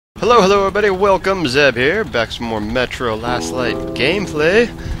Hello everybody, welcome, Zeb here, back with some more Metro Last Light gameplay.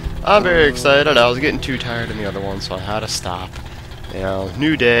 I'm very excited. I was getting too tired in the other one, so I had to stop. You know,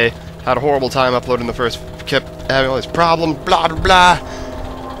 new day, had a horrible time uploading the first, kept having all these problems, blah blah blah.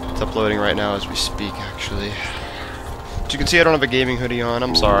 It's uploading right now as we speak, actually. As you can see, I don't have a gaming hoodie on,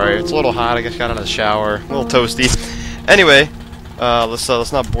 I'm sorry. It's a little hot, I just got out of the shower, a little toasty. Anyway,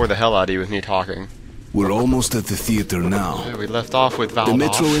 let's not bore the hell out of you with me talking. We're almost at the theater now. Yeah, we left off with Valve. The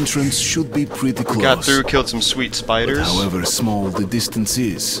metro entrance should be pretty close. Got through, killed some sweet spiders. But however small the distance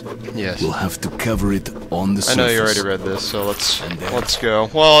is, yes, we'll have to cover it on the surface. I know you already read this, so let's go.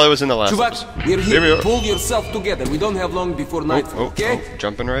 Well, it was in the last episode. We're here. We pull yourself together. We don't have long before night. Okay?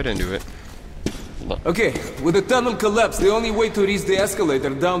 Jumping right into it. Okay, with the tunnel collapse, the only way to reach the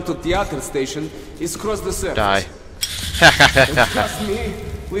escalator down to theater station is cross the surface. Die. Trust me,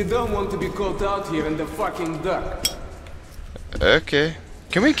 we don't want to be caught out here in the fucking dark. Okay.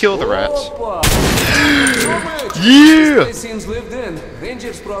 Can we kill the rats? Yeah! This seems lived in.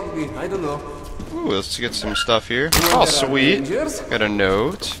 Rangers probably, I don't know. Ooh, let's get some stuff here. Oh, sweet. Got a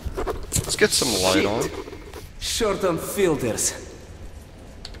note. Let's get some light on. Short on filters.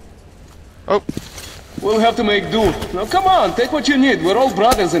 Oh. We'll have to make do. Now come on, take what you need. We're all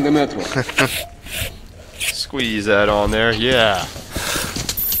brothers in the metro. Squeeze that on there, yeah.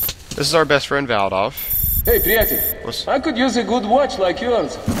 This is our best friend Valdov. Hey, приятель, I could use a good watch like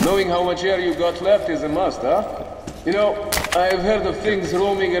yours. Knowing how much air you got left is a must, huh? You know, I've heard of things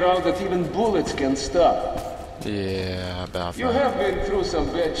roaming around that even bullets can stop. Yeah, about that. You have been through some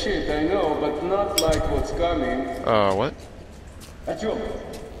bad shit, I know, but not like what's coming. What? Artyom,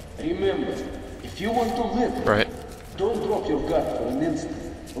 remember, if you want to live, right, don't drop your guard for an instant,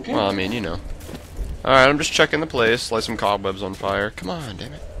 okay? Well, I mean, you know. Alright, I'm just checking the place, light some cobwebs on fire. Come on,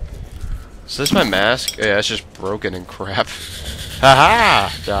 damn it. Is this my mask? Yeah, it's just broken and crap. Haha!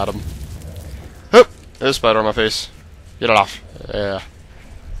 Got him. Hoop! There's a spider on my face. Get it off. Yeah.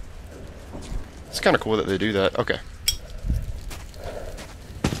 It's kind of cool that they do that. Okay.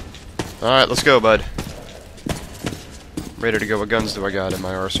 Alright, let's go, bud. Ready to go. What guns do I got in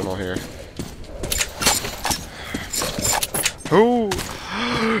my arsenal here? Oh!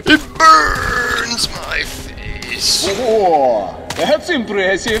 It burns my face! Whoa! That's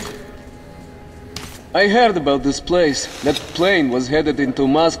impressive! I heard about this place. That plane was headed into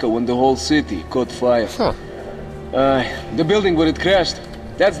Moscow when the whole city caught fire. Huh. The building where it crashed,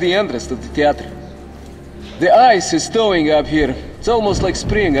 that's the entrance to the theater. The ice is thawing up here. It's almost like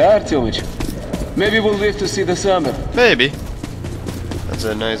spring, huh, Artyomich? Maybe we'll live to see the summer. Maybe. That's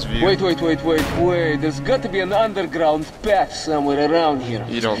a nice view. Wait. There's got to be an underground path somewhere around here.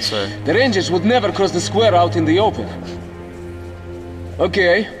 You don't say. The Rangers would never cross the square out in the open.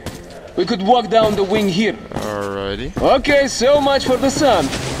 Okay. We could walk down the wing here. Alrighty. Okay, so much for the sun.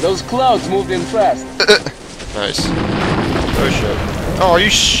 Those clouds moved in fast. Nice. Oh shit. Oh, are you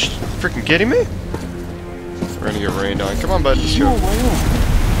freaking kidding me? We're gonna get rained on. Come on, bud. Let's go.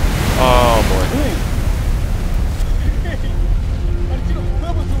 Oh boy.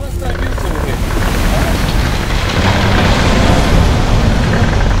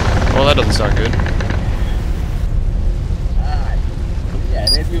 Well, that doesn't sound good.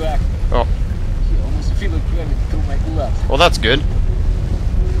 Oh. Well, that's good.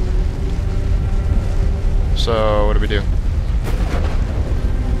 So, what do we do?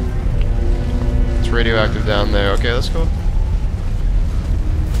 It's radioactive down there. Okay, let's go.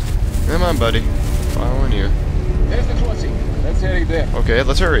 Come on, buddy. Following you. There's the crossing. Let's head there. Okay,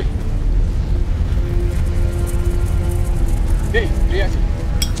 let's hurry. Hey, приятель,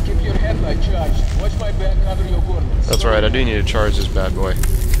 keep your headlight charged. Watch my back, cover your coordinates. That's right, I do need to charge this bad boy.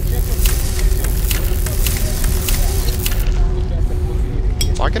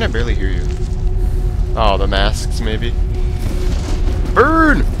 Why can I barely hear you? Oh, the masks, maybe?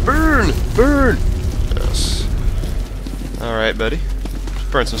 Burn! Burn! Burn! Yes. Alright, buddy.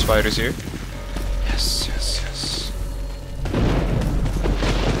 Burn some spiders here. Yes.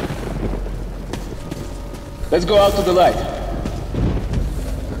 Let's go out to the light.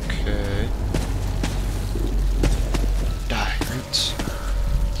 Okay. Die, roots.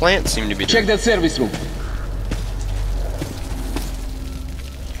 Plants seem to be Check that service room.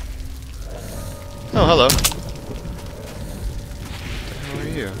 Oh, hello. Who are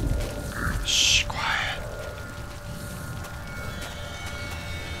you? Shh, quiet.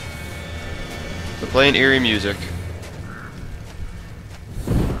 They're playing eerie music.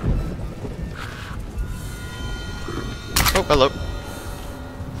 Oh, hello.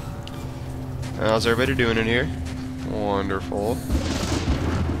 How's everybody doing in here? Wonderful.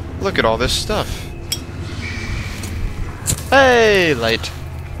 Look at all this stuff. Hey, light.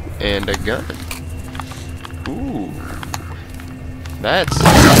 And a gun. Ooh. That's...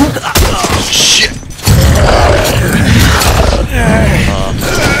 Shit!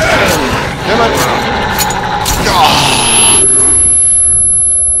 Come on!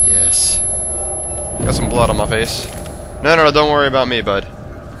 Yes. Got some blood on my face. No, don't worry about me, bud.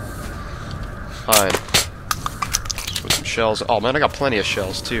 Fine. With some shells. Oh man, I got plenty of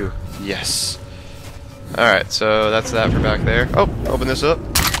shells too. Yes. Alright, so that's that for back there. Oh, open this up.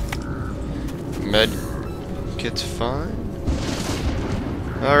 Med kit's fine.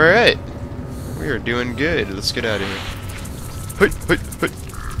 Alright. We are doing good. Let's get out of here.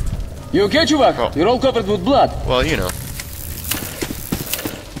 You okay, Chuvak? Oh. You're all covered with blood. Well, you know.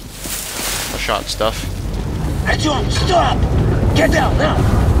 I shot stuff. Artyom, stop! Get down now!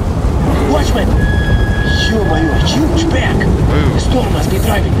 Watchman! Ё-моё, huge pack! The storm must be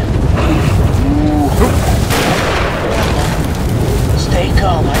driving them. Stay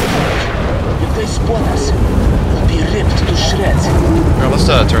calm, my friend. If they spot us, we'll be ripped to shreds. Alright, let's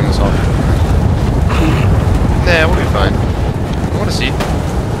turn this off. Nah, we'll be fine. I want to see.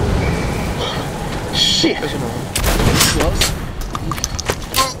 Shit! Close.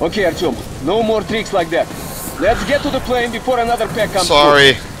 Okay, Artyom, no more tricks like that. Let's get to the plane before another pack comes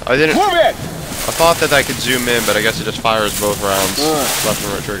Sorry, I didn't... Move it! I thought that I could zoom in, but I guess it just fires both rounds. Left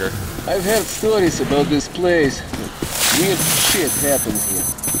and right trigger. I've heard stories about this place. Weird shit happens here.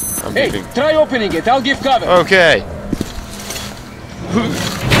 I'm Hey, beeping. try opening it. I'll give cover. Okay.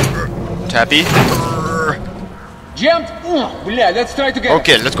 Tappy. Jumped? Bля, let's try together.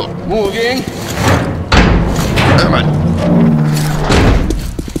 Okay, let's go. Moving. Never mind.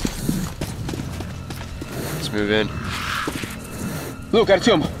 Let's move in. Look,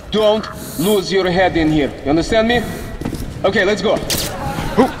 Artyom, don't lose your head in here. You understand me? Okay, let's go.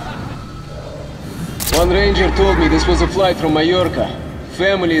 One ranger told me this was a flight from Mallorca.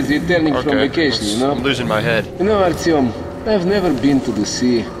 Family is returning from vacation, you know? I'm losing my head. You know, Artyom, I've never been to the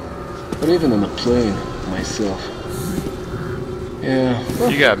sea, or even on a plane myself. Yeah.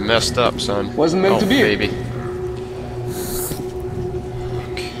 Well, You got messed up, son. Wasn't meant to be. Baby.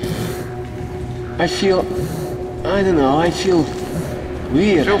 I feel... I don't know, I feel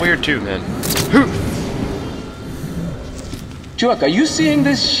weird. I feel weird too, man. Chuvak, are you seeing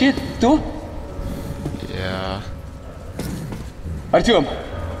this shit too? Yeah. Artyom,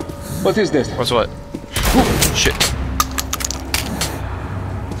 what is this? What's what? Shit.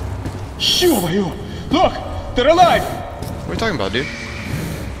 Ё-моё! Look! They're alive! What are you talking about, dude?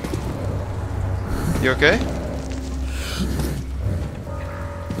 You okay?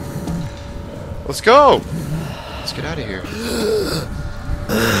 Let's go! Let's get out of here.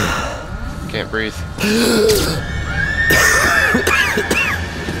 Can't breathe.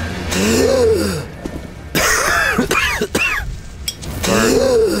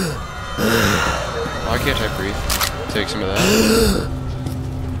 Why can't I breathe? Take some of that.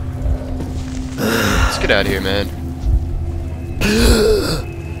 Let's get out of here, man.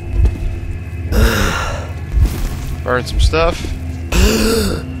 Burn some stuff.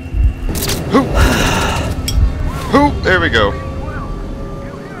 Hoop! Hoop! There we go.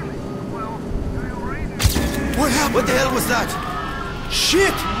 What happened? What the hell was that?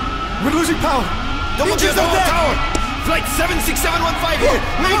 Shit! We're losing power! Double check the whole tower! Flight 76715 here!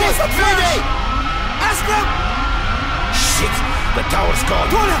 Mayday! Mayday! Ask them! Shit! The tower's gone!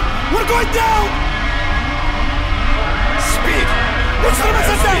 Donna! We're going down! Speed! What's the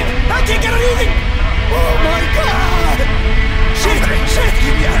message? I can't get anything! Oh my god! Shit! Shit!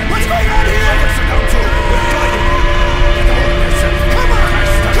 What's going on here? We're gliding! Come on!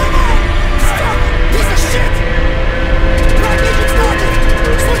 Come on! Stop! Piece of shit! Drag engine started!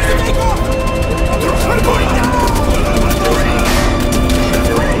 Switch to take off! We're going down!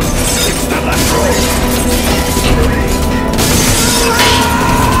 It's the last roll!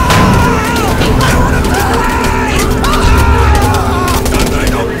 I wanna die!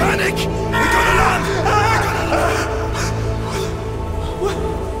 Don't panic! We're gonna land!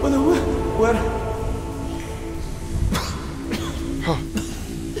 Where?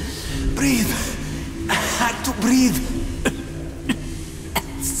 Breathe. I had to breathe.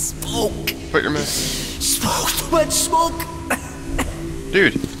 Smoke. Put your mask. Smoke. Too much smoke.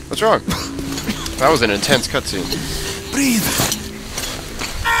 Dude, what's wrong? That was an intense cutscene. Breathe.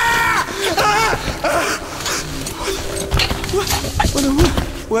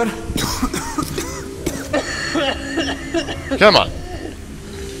 Where? Come on.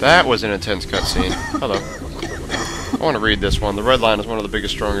 That was an intense cutscene. Hello. I want to read this one. The Red Line is one of the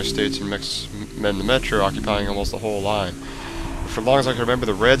biggest, strongest states in the Metro, occupying almost the whole line. For as long as I can remember,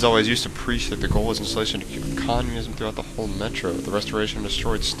 the Reds always used to preach that the goal was installation to keep communism throughout the whole metro. The restoration of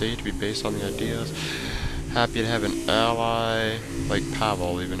destroyed state to be based on the ideas. Happy to have an ally like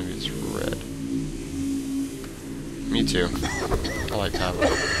Pavel, even if he's red. Me too. I like Pavel.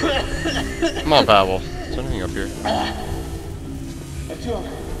 Come on, Pavel. Is there anything up here?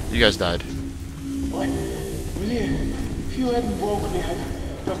 You guys died. What? Really? If you hadn't woke me, I'd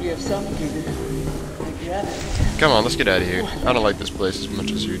probably have suffocated. Like that. Come on, let's get out of here. I don't like this place as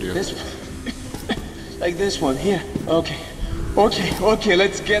much as you do. This like this one, here. Okay. Okay,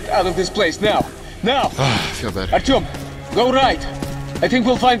 let's get out of this place now. Now! I feel better. Artyom, go right. I think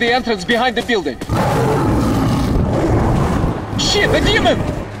we'll find the entrance behind the building. Shit, the demon!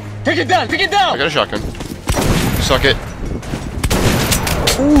 Take it down, take it down! I got a shotgun. Suck it.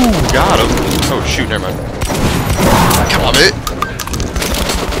 Ooh, got him. Oh, shoot, never mind. Come on, mate.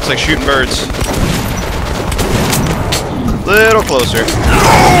 It's like shooting birds. Little closer.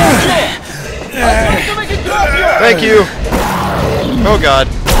 Thank you. Oh, God.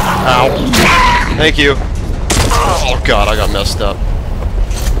 Ow. Thank you. Oh, God, I got messed up.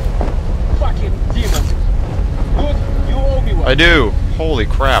 Fucking demon. Good, you owe me one. I do. Holy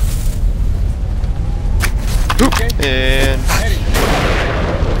crap. Oop. And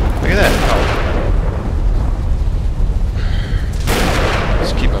look at that. Oh.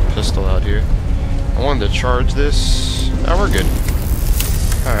 Let's keep my pistol out here. I wanted to charge this. Oh, we're good.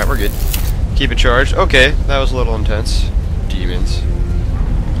 Alright, we're good. Keep it charged. Okay, that was a little intense. Demons.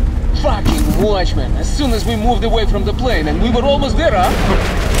 Fucking watchman. As soon as we moved away from the plane, and we were almost there, huh?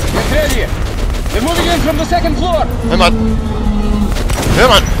 Get ready. They're moving in from the second floor. Come on.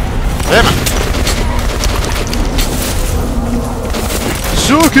 Come on. Come on.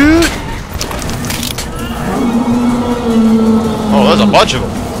 Suck it! Oh, there's a bunch of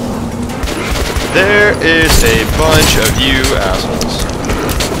them. There is a bunch of you assholes.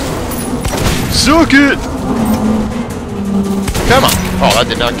 Suck it! Come on. Oh, that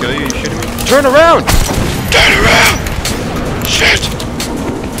did not kill you. You shooting me. Turn around! Turn around! Shit!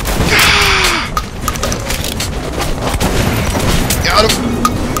 Got him.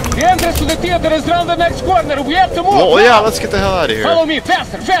 The entrance to the theater is around the next corner. We have to move. Oh, yeah, let's get the hell out of here. Follow me,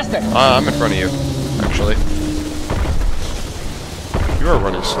 faster, faster. I'm in front of you, actually. You are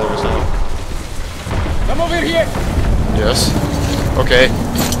running slow as hell. Come over here. Yes. Okay.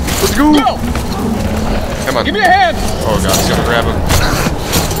 Let's go! Go! Come on. Give me a hand. Oh, God, he's gonna grab him.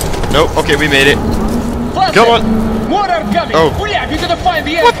 Nope, okay, we made it. Faster. Come on. More are coming. Oh. Hurry up, you're gonna find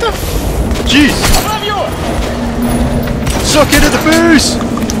the What entrance. the? Jeez! Above you. Suck it in the face!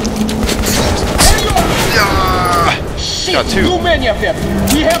 There you are. Yeah. Shit, Got two. too many of them.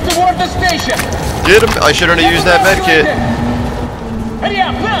 We have to board the station. Get him! I should have used that med kit. Hurry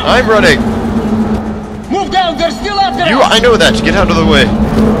up, now. I'm running. Move down, they're still after You, us. I know that. Get out of the way.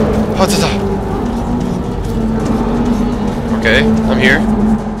 Okay, I'm here.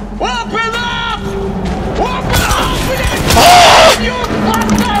 Open up! Open up! Ah! You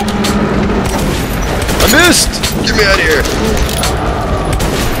bastard! I missed! Get me out of here.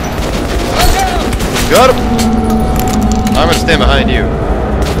 Okay. Got him. I'm gonna stand behind you.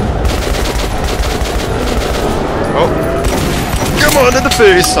 Oh. Come on in the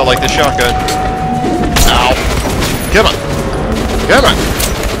face. I like the shotgun. Ow. Come on. Come on.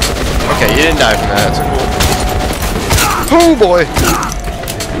 Okay, you didn't die from that. That's cool. Oh boy.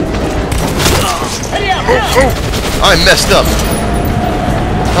 Hurry up, Oh, now. oh. I messed up.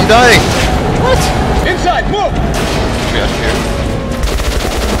 I'm dying. What? Inside, move! We got here.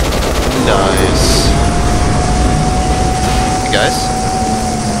 Nice. Hey guys.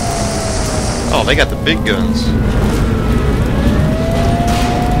 Oh, they got the big guns.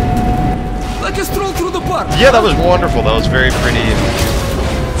 Like a stroll through the park. Yeah, that was wonderful. That was very pretty.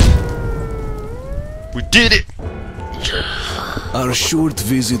 We did it! Our short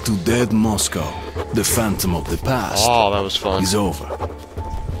visit to dead Moscow, the phantom of the past, Oh, that was fun. is over.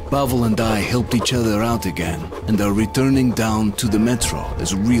 Pavel and I helped each other out again and are returning down to the metro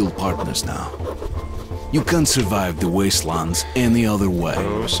as real partners now. You can't survive the wastelands any other way.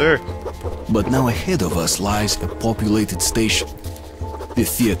 Oh, sir. But now ahead of us lies a populated station, the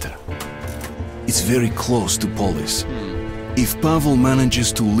theater. It's very close to Polis. If Pavel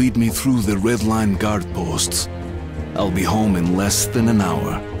manages to lead me through the red line guard posts, I'll be home in less than an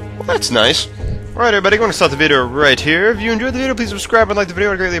hour. Well, that's nice. Alright, everybody, I'm going to stop the video right here. If you enjoyed the video, please subscribe and like the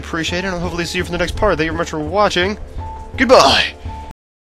video. I'd greatly appreciate it, and I'll hopefully see you for the next part. Thank you very much for watching. Goodbye!